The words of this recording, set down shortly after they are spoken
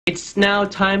It's now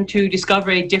time to discover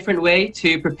a different way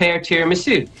to prepare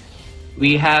tiramisu.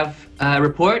 We have a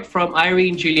report from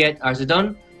Irene Juliet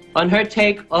Arzadon on her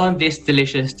take on this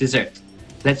delicious dessert.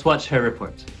 Let's watch her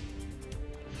report.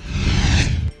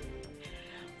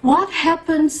 What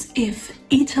happens if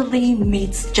Italy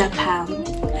meets Japan?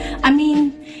 I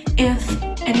mean, if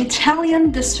an Italian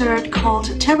dessert called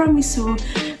tiramisu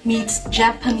meets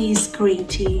Japanese green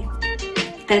tea.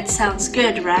 That sounds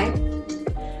good, right?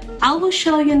 I will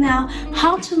show you now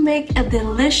how to make a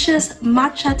delicious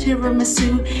matcha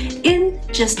tiramisu in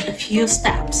just a few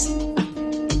steps.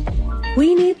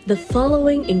 We need the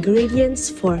following ingredients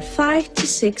for 5 to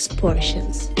 6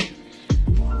 portions.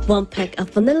 1 pack of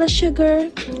vanilla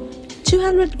sugar,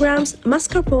 200 grams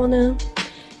mascarpone,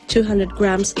 200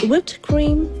 grams whipped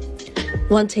cream,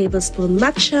 1 tablespoon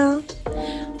matcha,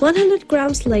 100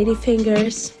 grams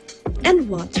ladyfingers, and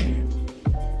water.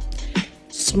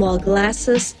 Small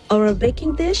glasses or a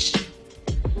baking dish,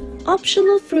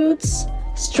 optional fruits,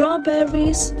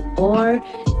 strawberries, or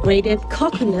grated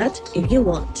coconut if you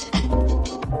want.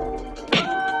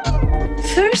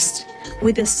 First,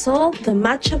 we dissolve the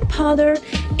matcha powder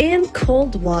in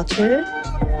cold water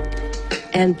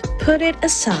and put it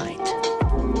aside.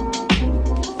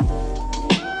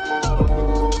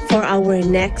 For our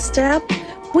next step,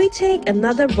 we take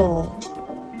another bowl.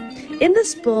 In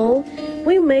this bowl,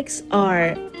 we mix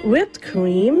our whipped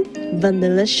cream,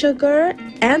 vanilla sugar,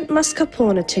 and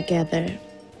mascarpone together.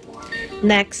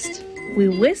 Next, we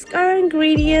whisk our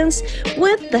ingredients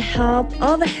with the help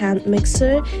of a hand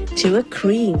mixer to a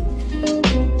cream.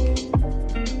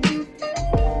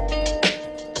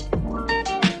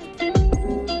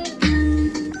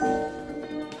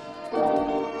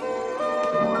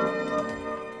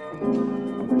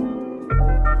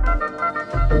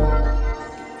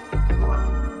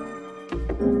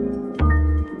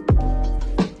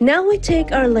 Now we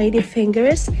take our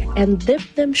ladyfingers and dip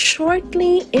them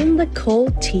shortly in the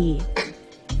cold tea.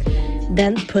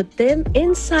 Then put them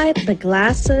inside the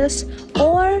glasses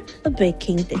or a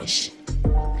baking dish.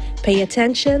 Pay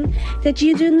attention that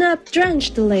you do not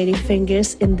drench the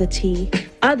ladyfingers in the tea,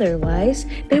 otherwise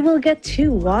they will get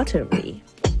too watery.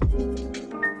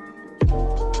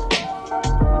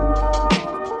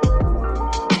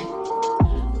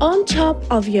 On top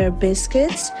of your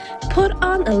biscuits, put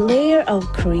on a layer of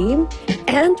cream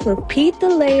and repeat the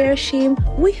layer scheme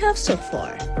we have so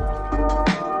far.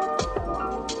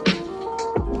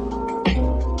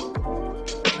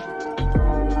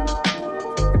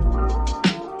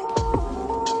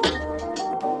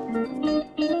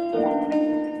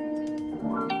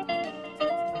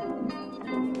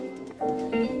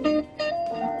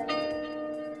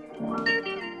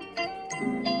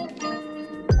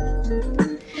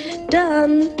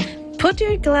 Done! Put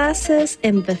your glasses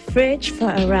in the fridge for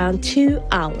around 2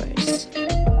 hours.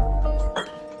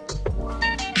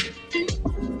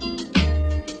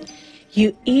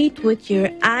 You eat with your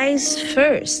eyes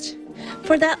first.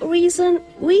 For that reason,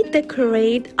 we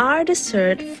decorate our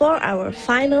dessert for our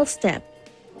final step.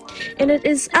 And it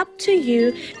is up to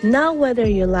you now whether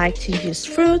you like to use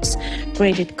fruits,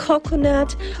 grated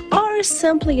coconut, or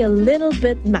simply a little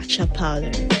bit matcha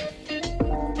powder.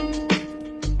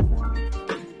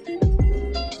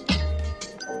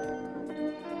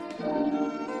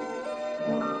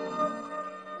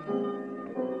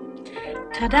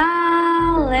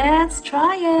 Ta-da! Let's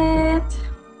try it!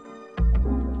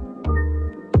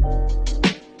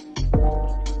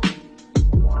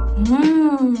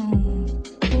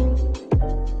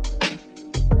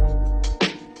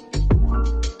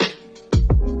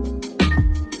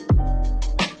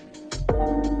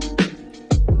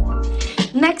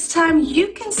 Next time,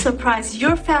 you can surprise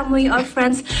your family or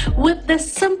friends with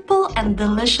this simple and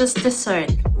delicious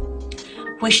dessert.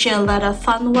 Wish you a lot of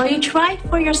fun while you try it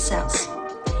for yourselves.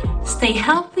 Stay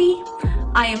healthy.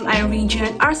 I am Irene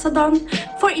Juliet Arzadon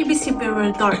for EBC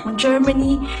Bureau Dortmund,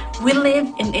 Germany. We live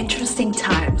in interesting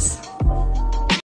times.